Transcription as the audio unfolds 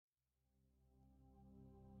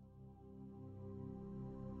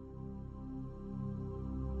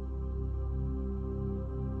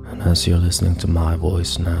As you're listening to my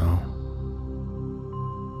voice now,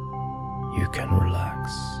 you can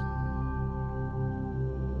relax.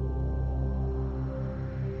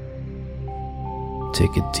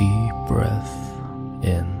 Take a deep breath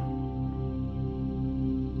in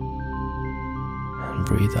and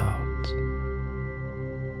breathe out.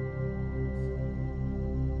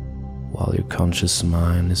 While your conscious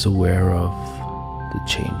mind is aware of the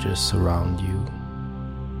changes around you,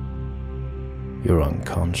 your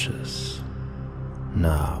unconscious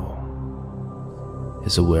now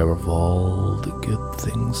is aware of all the good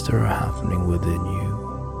things that are happening within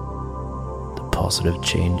you, the positive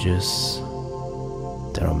changes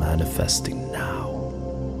that are manifesting now.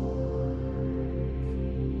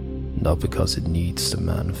 Not because it needs to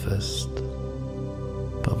manifest,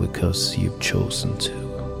 but because you've chosen to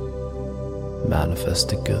manifest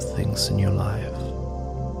the good things in your life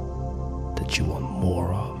that you want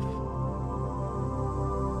more of.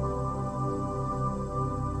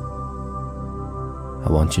 I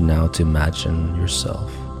want you now to imagine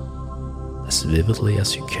yourself as vividly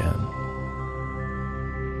as you can,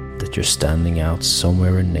 that you're standing out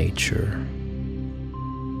somewhere in nature,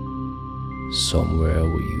 somewhere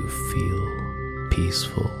where you feel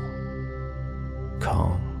peaceful,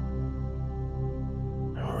 calm,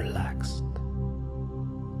 and relaxed.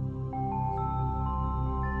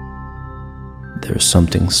 There's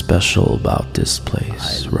something special about this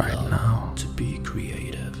place right now. To be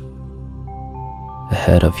creative.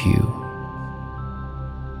 Ahead of you,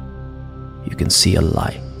 you can see a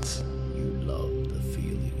light. You love the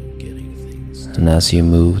feeling of getting things done. And as you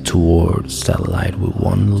move towards that light with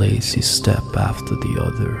one lazy step after the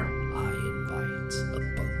other, I invite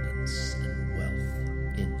abundance and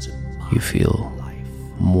wealth into my you feel life.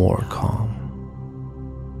 more calm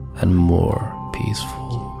and more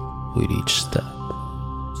peaceful with each step.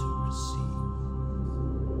 To receive.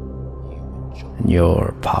 You enjoy. And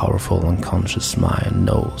your powerful unconscious mind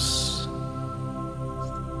knows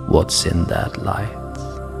what's in that light,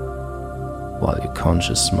 while your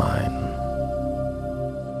conscious mind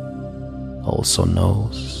also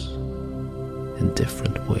knows in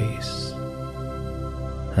different ways.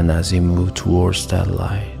 And as you move towards that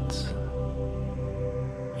light,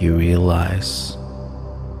 you realize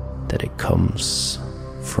that it comes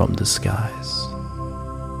from the skies,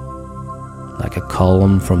 like a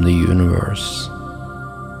column from the universe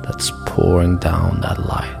that's pouring down that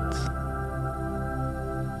light.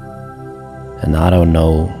 And I don't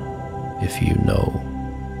know if you know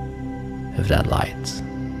if that light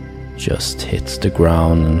just hits the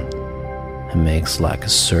ground and makes like a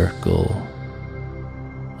circle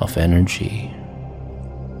of energy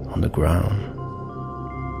on the ground,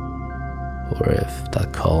 or if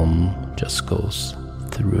that column just goes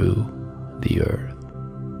through the earth.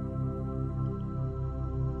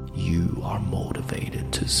 You are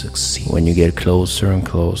motivated to succeed. When you get closer and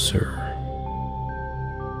closer,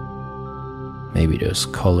 maybe there's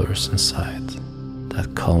colors inside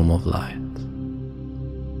that column of light.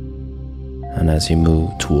 And as you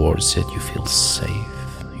move towards it, you feel safe.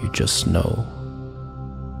 You just know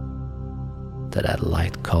that that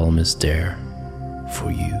light column is there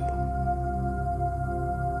for you.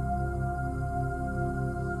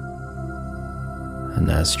 And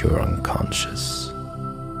as your unconscious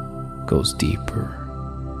goes deeper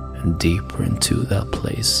and deeper into that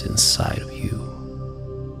place inside of you,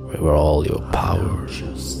 where all your power,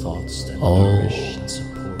 all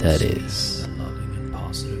that is,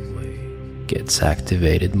 gets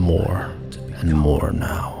activated more and more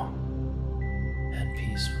now. And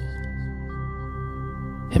peaceful.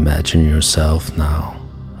 Imagine yourself now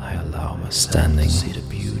I allow myself standing to see the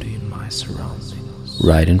beauty in my surroundings.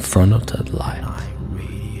 right in front of that light. I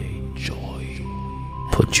radiate joy.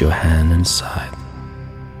 Put your hand inside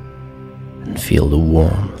and feel the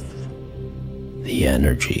warmth, the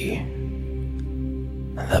energy,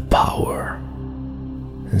 and the power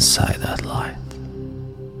inside that light.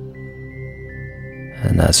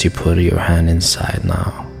 And as you put your hand inside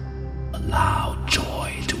now, Allow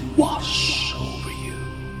joy to wash over you.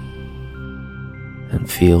 and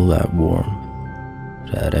feel that warmth,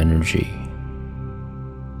 that energy,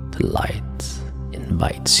 the light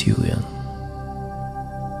invites you in.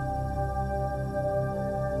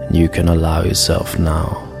 And you can allow yourself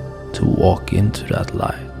now to walk into that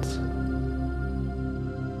light.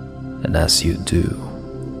 And as you do,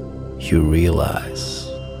 you realize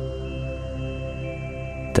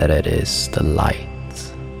that it is the light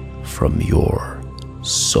from your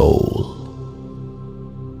soul.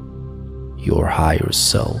 Your higher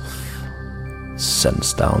self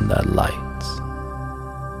sends down that light.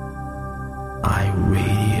 I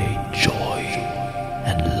radiate joy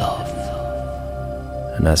and love.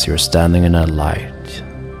 And as you're standing in that light,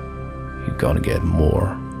 you're gonna get more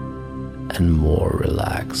and more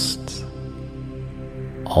relaxed.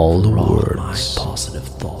 All the words positive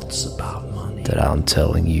thoughts about money that I'm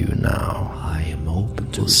telling you now I am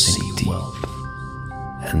open to will sink receive deep wealth.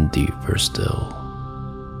 and deeper still.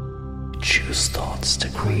 Choose thoughts to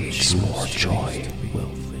create more joy.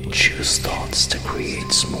 Choose thoughts to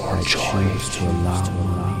create more joy.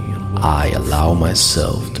 I allow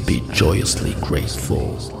myself to be joyously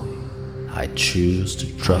grateful. I choose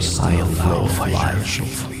to trust in the flow of financial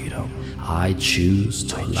life. freedom. I choose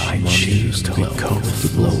to allow money to be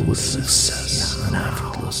comfortable with success and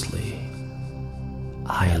effortlessly.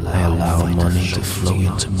 I allow money to flow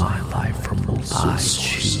into my life from multiple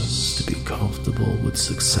sources to be comfortable with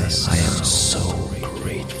success. I am so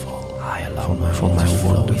grateful. I allow for my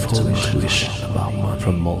wonderful intuition about money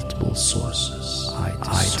from multiple sources.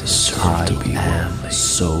 I deserve to be one.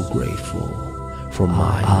 So grateful for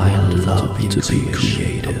my love to be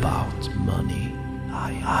creative about money.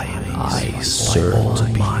 I serve to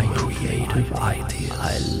be creative ideas.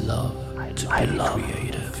 I love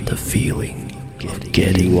creative. The feeling of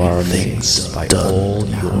getting things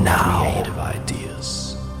done now. Creative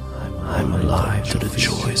ideas. I'm alive to the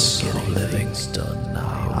joys of living done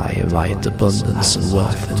now. I invite abundance and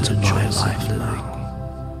wealth into my life now.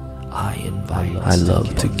 I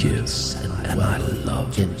love to give and I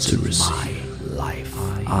love to receive.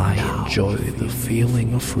 I enjoy the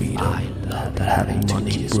feeling of freedom that having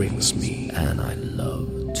money brings me, and I love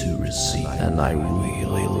to receive. And I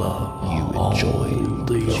really love you enjoy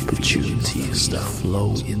the opportunities that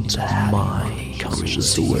flow into my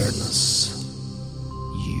conscious awareness.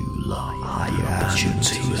 You love the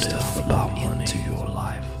opportunities that flow into your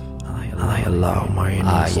life. I allow my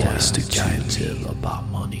inner voice to guide you about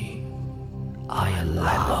money. I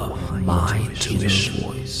allow my intuition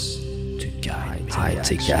voice to guide me. I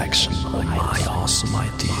take action on my awesome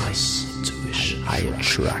ideas. I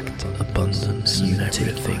attract abundance in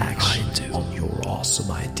everything I do. On your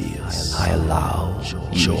awesome ideas, I allow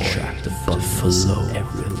joy to flow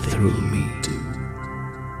through me.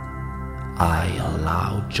 I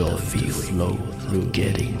allow joy to flow through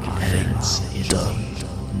getting things done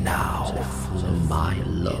now. My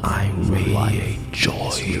love, I radiate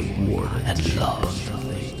joy, reward, and love.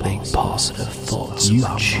 Think positive thoughts. You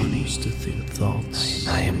choose to think thoughts.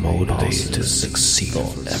 I am motivated to succeed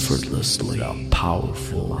effortlessly,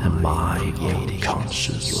 powerful, and my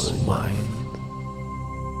conscious mind.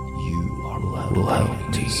 You will help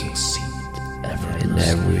me succeed in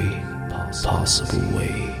every possible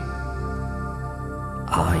way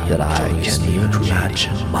that I can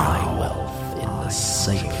imagine my wealth in the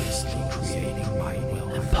safest,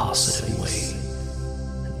 and positive way.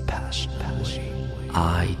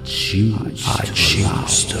 I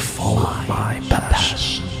choose to follow my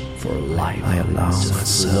passion for life. I allow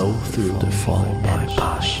myself to follow my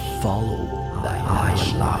passion. I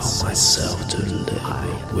allow myself to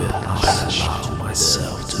live with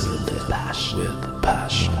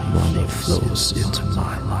passion. Money flows into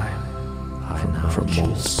my life from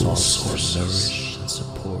multiple sources and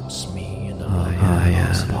supports me. And I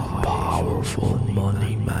am a powerful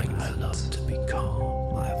money magnet.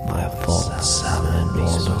 My thoughts have an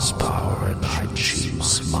enormous power, and I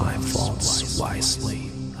choose my thoughts wisely.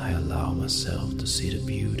 I allow myself to see the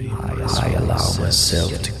beauty. I allow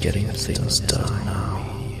myself to getting things done now.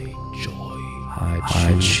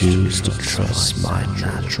 I choose to trust my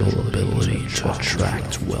natural ability to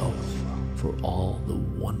attract wealth. For all the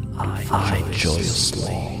wonderful, I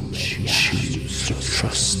joyously choose to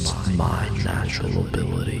trust my natural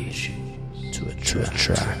ability to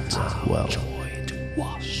attract wealth.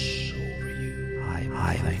 Wash over you.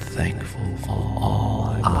 I am thankful for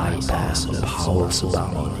all my positive powers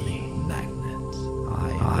about money.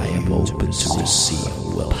 I am open to receive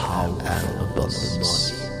wealth and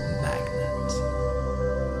abundance.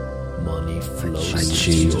 Money flows. I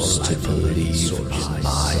choose to believe in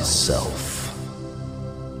myself.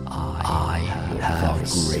 I have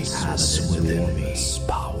greatness within me.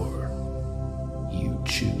 Power. You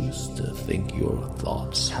choose to think your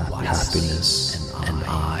thoughts, happiness, and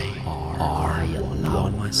I allow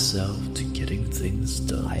myself to getting things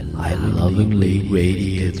done. I lovingly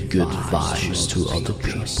radiate good vibes to other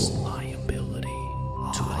people. I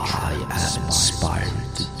am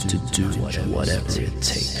inspired to do whatever it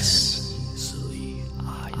takes.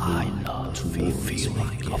 I love the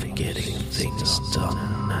feeling of getting things done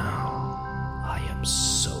now. I am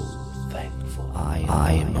so thankful.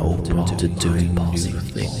 I am open to doing new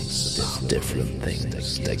things, different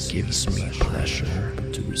things that gives me pleasure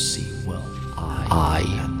to receive wealth. I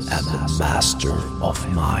am the master of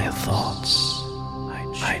my thoughts.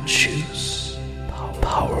 I choose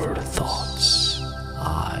powered thoughts.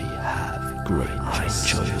 I have great I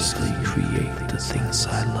joyously create the things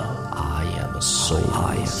I love. I am a soul.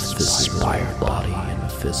 I am inspired body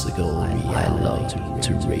and physical reality. I love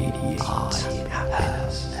to radiate. I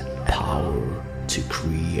have power to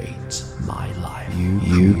create my life.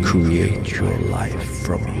 You create your life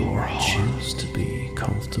from your heart. Choose to be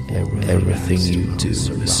comfortable. Everything you do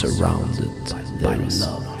is surrounded by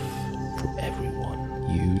love for everyone.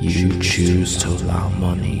 You choose to allow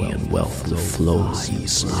money and wealth to flow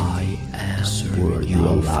easily. I am worthy. You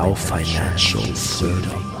allow financial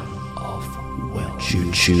freedom.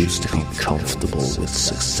 You choose to be comfortable with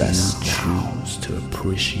success. You choose to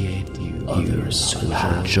appreciate Others who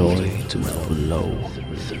have joy to flow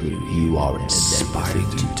through. You are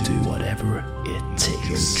inspired to do whatever it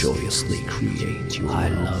takes. You joyously create your I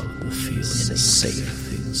love the feeling in a safe,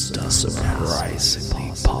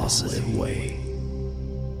 surprisingly positive way.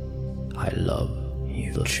 I love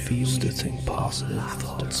the Choose to feeling. think positive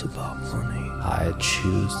thoughts about money. I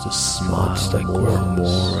choose to smile that more grows and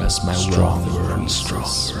more as my stronger wealth and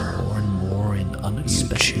increases, stronger. more and more in You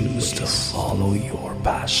unexpected choose to ways. follow your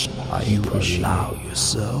passion. You allow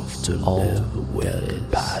yourself to all live with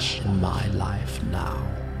that passion. is in my life now.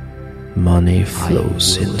 Money I am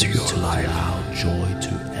flows willing into your to life. allow joy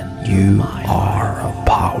to enter You my are life. a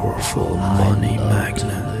powerful money I love magnet.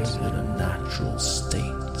 to live in a natural state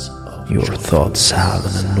of Your joy. thoughts have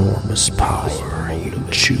an enormous power. You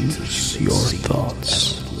Motivated choose to your succeed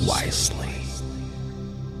thoughts effortlessly. wisely.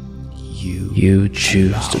 You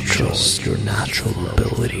choose to allow trust joy your to natural flow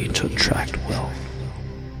ability to through attract wealth.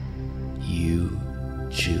 You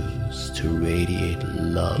choose to radiate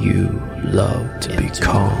love. You love to be into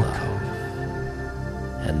calm. your life.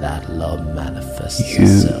 And that love manifests You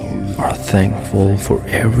itself are thankful for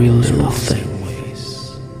every little thing.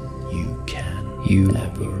 ways you can You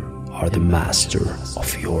ever are the master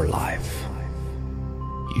of your life.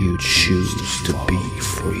 You choose to be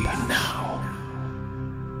free now.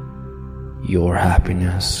 Your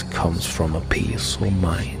happiness comes from a peaceful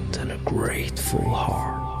mind and a grateful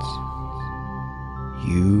heart.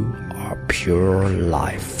 You are pure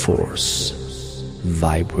life force,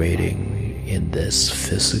 vibrating in this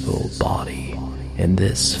physical body, in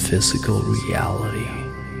this physical reality.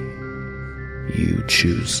 You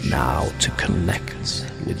choose now to connect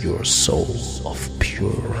with your soul of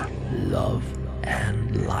pure love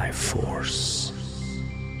and life force.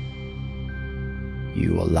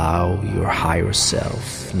 You allow your higher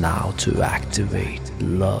self now to activate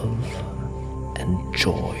love and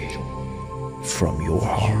joy from your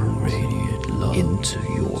heart, radiate love into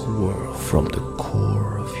your world, from the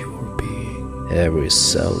core of your being. Every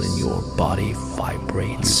cell in your body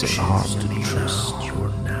vibrates in harmony. trust Now. your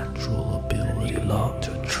natural ability You love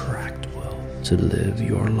to attract wealth. to live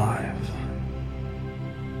your life.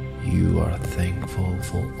 You are thankful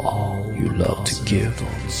for all You the love to positive give,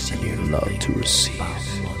 thoughts and you think love to receive. about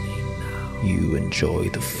money now. You enjoy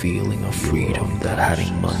the feeling of freedom that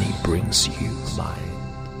having money brings you.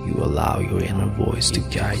 You allow your inner voice to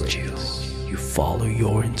guide you. You follow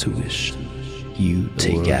your intuition. You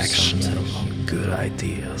take words action sometimes on good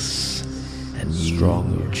ideas. And you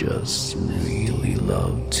stronger just really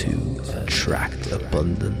love to attract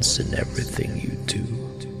abundance in everything you do.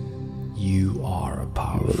 You are a You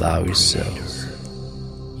powerful allow creator. yourself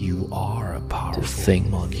You are a to powerful think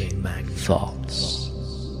money magnet. thoughts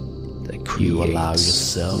that create You allow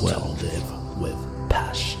yourself wealth. to live with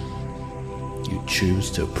passion. You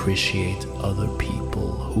choose to appreciate other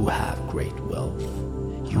people who have great wealth.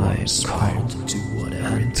 You I are am inspired calm to do whatever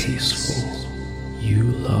and it takes. peaceful. You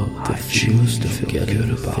love to I choose to feel feel good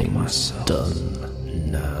good about things myself.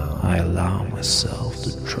 done now. I allow myself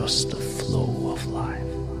to trust the flow of life.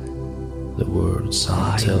 The words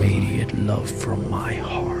I radiate love from my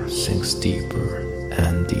heart sinks deeper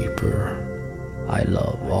and deeper. I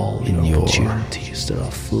love all the opportunities that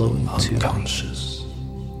are flowing to me.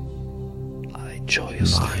 I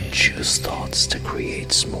joyously choose thoughts to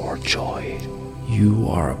create more joy. You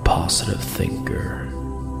are a positive thinker.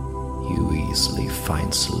 You easily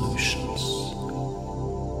find solutions.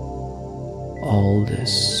 All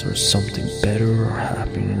this or something better are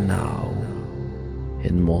happening now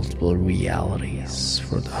in multiple realities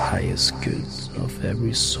for the highest good of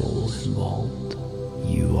every soul involved.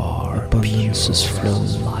 You are abundance is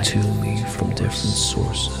flowing to me from different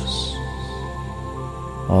sources.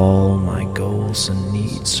 All my goals and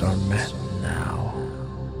needs are met now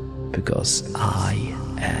because I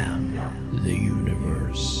am the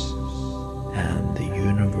universe, and the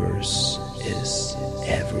universe is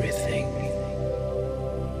everything.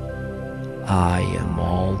 I am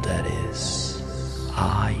all that is.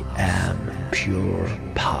 I am pure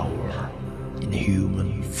power in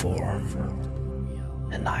human form,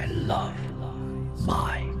 and I love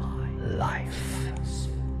my life.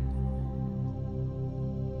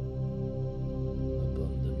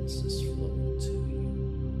 Abundance is flowing to you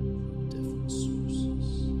from different sources.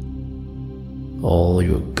 All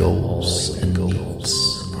your goals and needs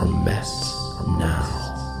are met now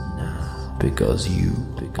because you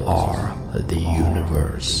are the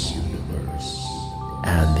universe.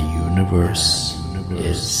 And the universe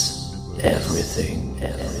is everything.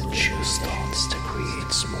 Choose thoughts to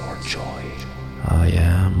create more joy. I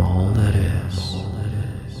am all that is.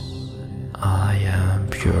 I am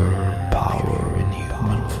pure power in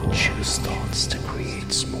human form. Choose thoughts to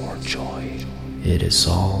create more joy. It is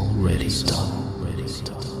already done.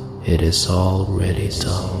 It is already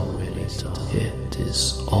done. It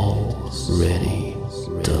is already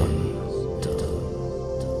done.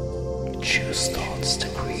 Choose thoughts to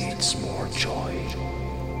create more joy.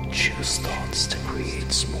 Choose thoughts to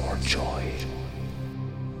create more joy.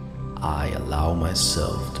 I allow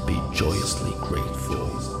myself to be joyously grateful.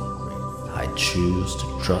 I choose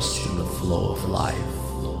to trust in the flow of life.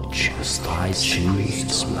 I choose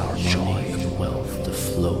to allow joy and wealth to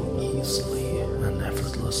flow easily and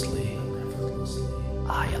effortlessly.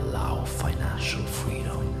 I allow financial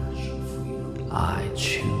freedom. I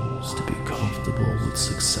choose to be comfortable with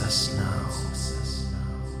success now.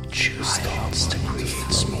 Choose thoughts to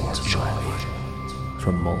create more joy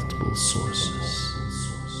from multiple sources.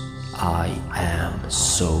 I am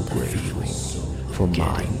so grateful for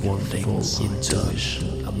my wonderful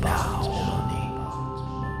intuition about money.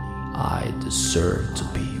 I deserve to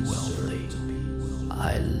be wealthy.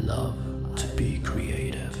 I love to be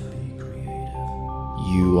creative.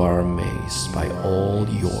 You are amazed by all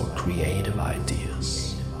your creative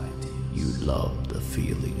ideas. You love the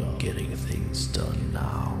feeling of getting things done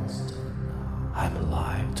now. I'm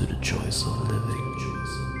alive to the joys of living.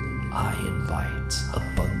 I invite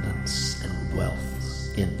abundance and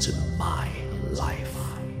wealth into my life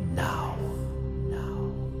now.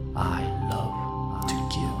 I love to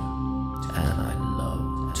give and I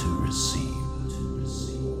love to receive.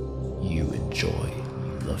 You enjoy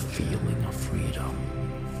the feeling of freedom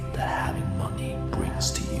that having money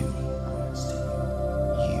brings to you.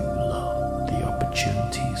 You love the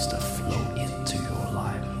opportunities that flow into your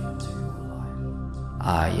life.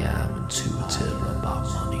 I am intuitive about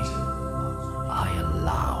money. I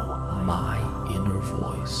allow my inner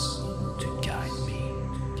voice to guide me.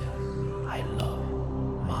 I love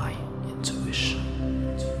my intuition.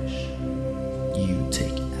 You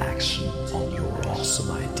take action on your awesome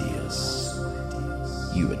ideas.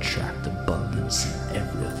 You attract abundance in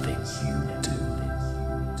everything you do.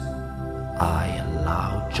 I allow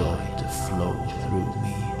joy to flow through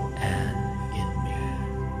me and in me.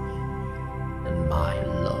 And my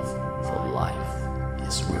love for life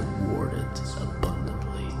is rewarded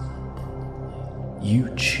abundantly. You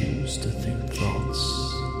choose to think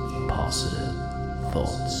positive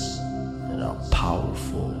thoughts that are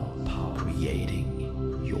powerful, creating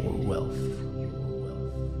your wealth.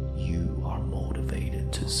 You are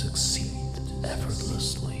motivated to succeed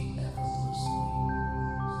effortlessly.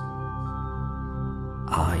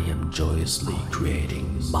 I am joyously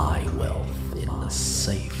creating my wealth in a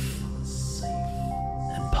safe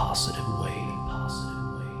and positive way.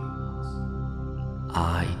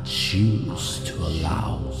 I choose to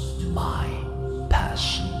allow my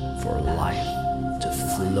passion for life to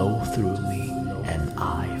flow through me, and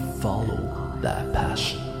I follow that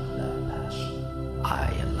passion.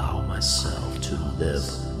 I allow myself to live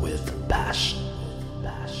with passion.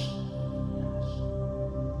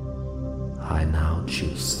 I now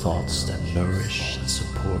choose thoughts that nourish and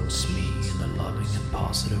supports me in a loving and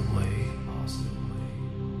positive way.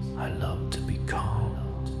 I love to be calm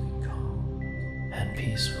and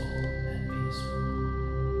peaceful.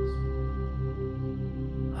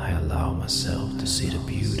 I allow myself to see the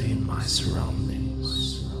beauty in my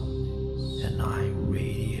surroundings, and I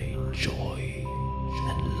radiate joy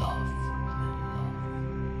and love.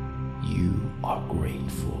 You are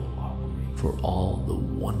grateful for all the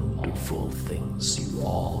wonderful things you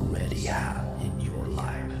already have in your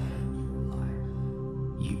life.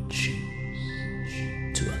 You choose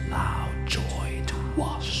to allow joy to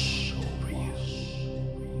wash over you.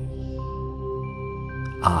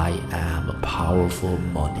 I am a powerful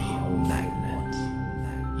money magnet.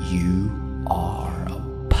 You are a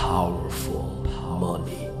powerful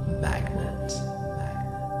money magnet.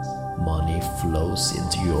 Money flows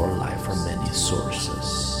into your life from many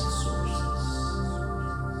sources.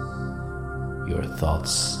 Your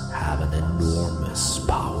thoughts have an enormous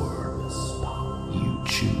power. You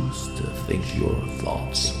choose to think your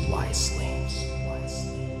thoughts wisely.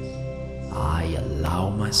 I allow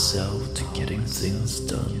myself to getting things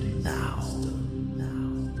done now.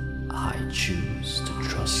 I choose to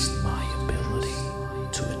trust my ability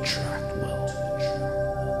to attract wealth,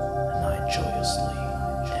 and I joyously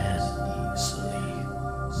and easily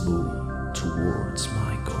move towards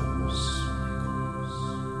my goals.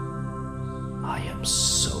 I am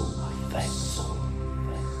so thankful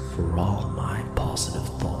for all my positive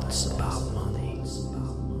thoughts about money.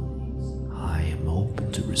 I am open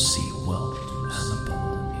to receive wealth and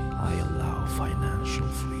abundance.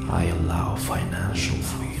 I allow financial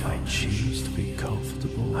freedom. I choose to be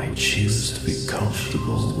comfortable. I choose to be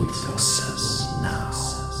comfortable with success now.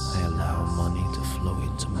 I allow money to flow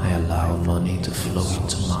into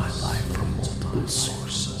my life from multiple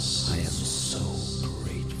sources.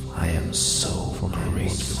 I am so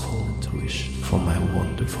grateful for my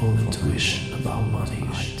wonderful intuition about money.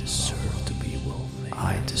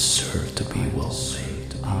 I deserve to be wealthy.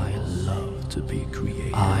 I love to be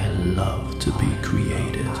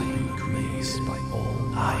creative.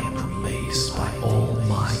 I am amazed by all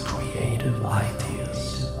my creative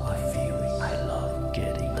ideas. I love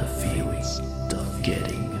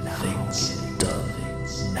getting things done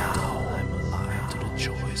now. I'm alive to the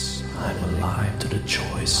choice.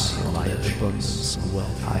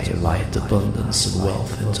 I invite abundance and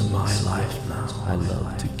wealth into my life now. I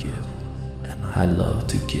love to give, and I love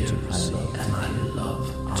to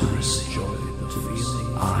receive.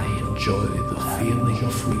 I enjoy the feeling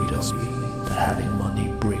of freedom that having money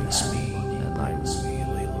brings me, and I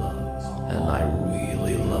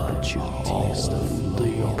really love all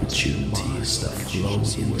the opportunities that flow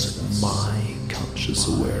into my conscious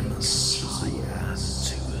awareness.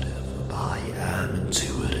 I am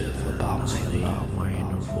intuitive about money. I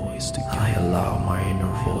allow my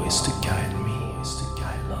inner voice to guide me.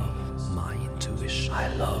 I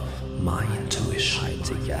love my intuition. I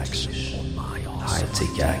take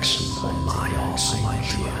action on my ideas.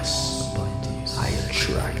 I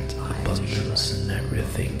attract abundance in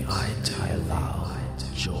everything I do.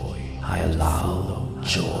 I allow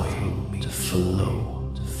joy to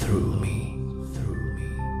flow through me.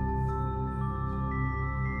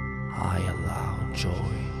 I allow joy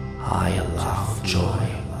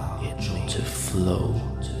to flow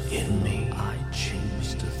in me. I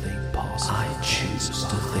choose to think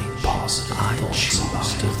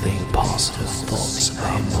positive thoughts. I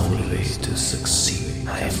am motivated to succeed.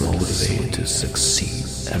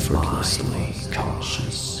 Effortlessly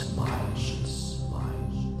conscious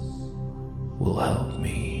will help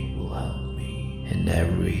me in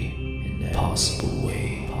every possible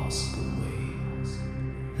way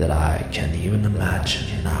that I can even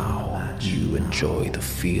imagine now. You enjoy the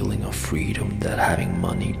feeling of freedom that having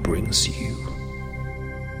money brings you.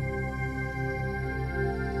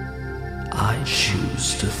 I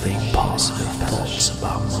choose to think positive thoughts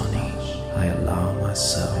about money. I allow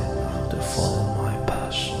myself to follow my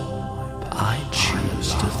passion. I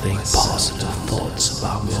choose to think positive thoughts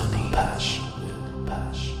about money.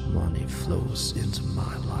 Money flows into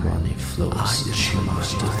my life. I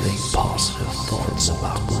choose to think positive thoughts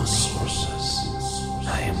about money.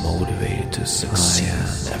 I am motivated to succeed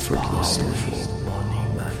effortlessly. Money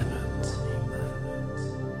magnet.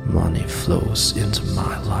 Money flows into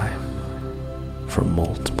my life from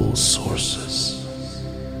multiple sources.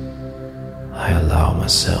 I allow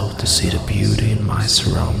myself to see the beauty in my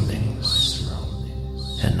surroundings,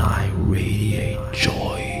 and I radiate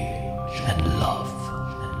joy and love.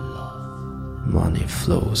 Money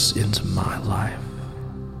flows into my life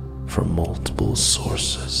from multiple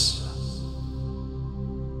sources.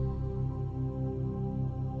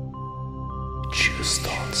 Choose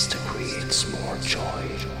thoughts to create more joy.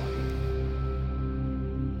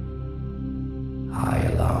 I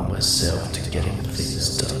allow myself to get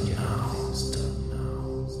things done now.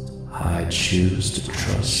 I choose to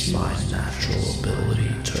trust my natural ability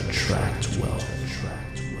to attract wealth.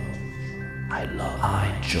 I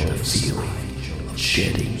enjoy the feeling of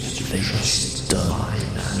getting things done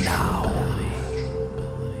now.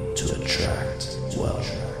 To attract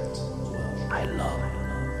wealth. I love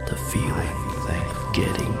the feeling of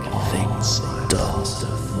getting things done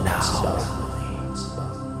now.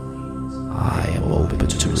 I am open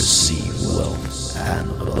to receive wealth and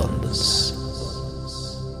abundance.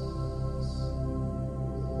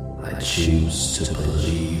 I choose to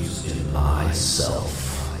believe in myself.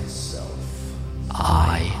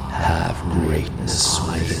 I have greatness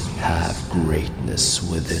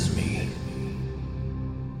within me.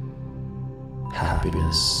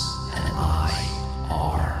 Happiness and I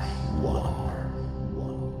are one.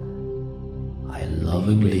 I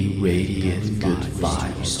lovingly radiate good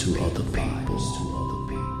vibes to other people.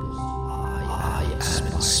 I am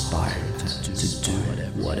inspired to do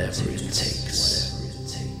whatever it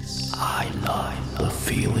takes. I love the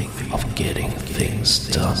feeling of getting things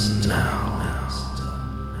done now.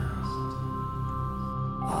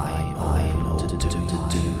 I know to do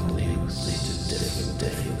things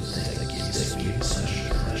different that gives me pleasure.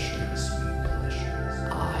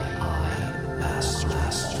 I master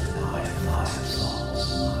my thoughts.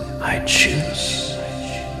 I choose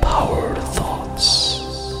powered thoughts.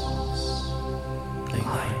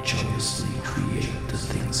 I joyously create the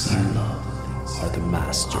things you love. Are the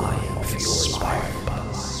master of your inspired by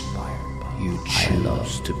life. You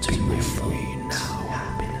choose to be free now.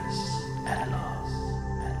 Happiness and love.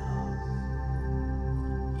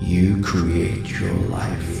 You create your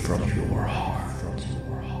life from your heart.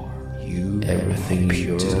 Everything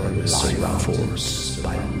pure is surrounded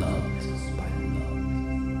by love.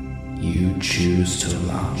 You choose to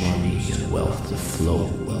allow money and wealth to flow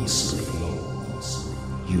easily.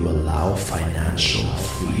 You allow financial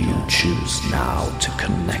freedom. You choose now to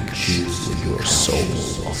connect you with your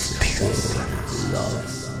soul of pure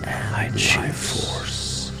love and I choose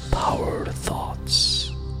force powered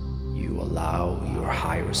thoughts. You allow your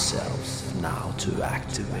higher self now to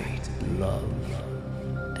activate love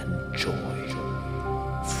and joy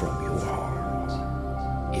from your heart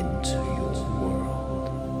into your world.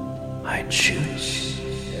 I choose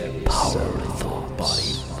powered thought.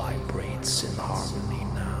 Body vibrates in harmony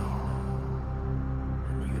now,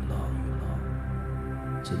 and you love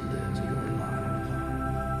to live your life.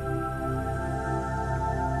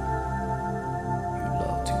 You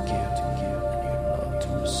love to give, and you love to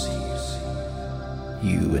receive.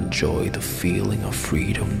 You enjoy the feeling of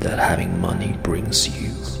freedom that having money brings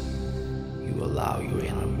you. You allow your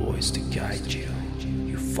inner voice to guide you.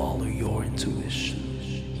 You follow your intuition.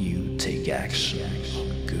 You take action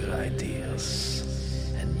on good ideas.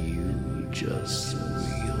 And you just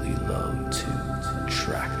really love to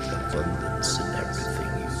attract abundance in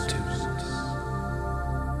everything you do.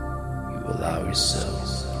 You allow yourself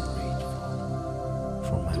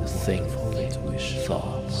to think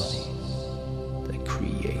thoughts that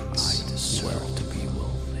creates wealth to be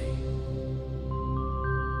wealthy.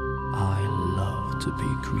 I love to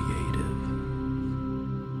be creative.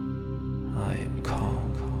 I am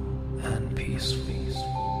calm and peaceful.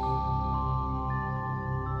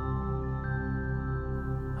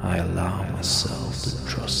 I allow myself to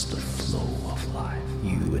trust the flow of life.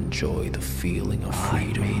 You enjoy the feeling of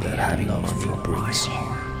freedom that having money brings you.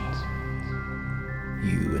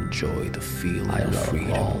 You enjoy the feeling of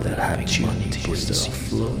freedom that having money brings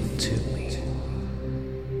flowing to me.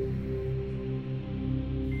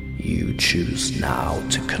 You choose now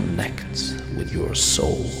to connect with your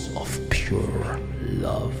soul of pure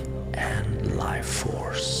love and life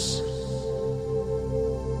force.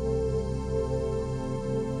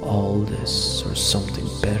 All this or something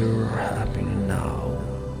better are happening now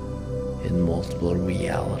in multiple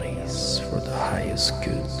realities for the highest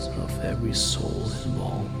good of every soul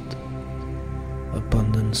involved.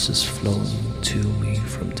 Abundance is flowing to me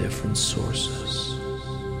from different sources.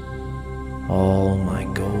 All my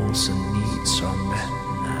goals and needs are met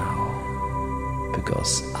now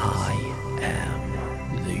because I am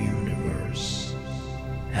the universe,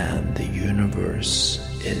 and the universe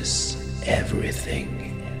is everything.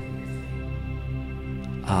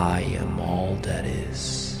 I am all that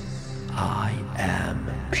is. I am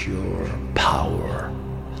pure power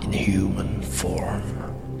in human form,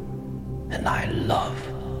 and I love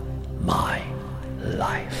my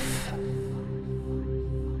life.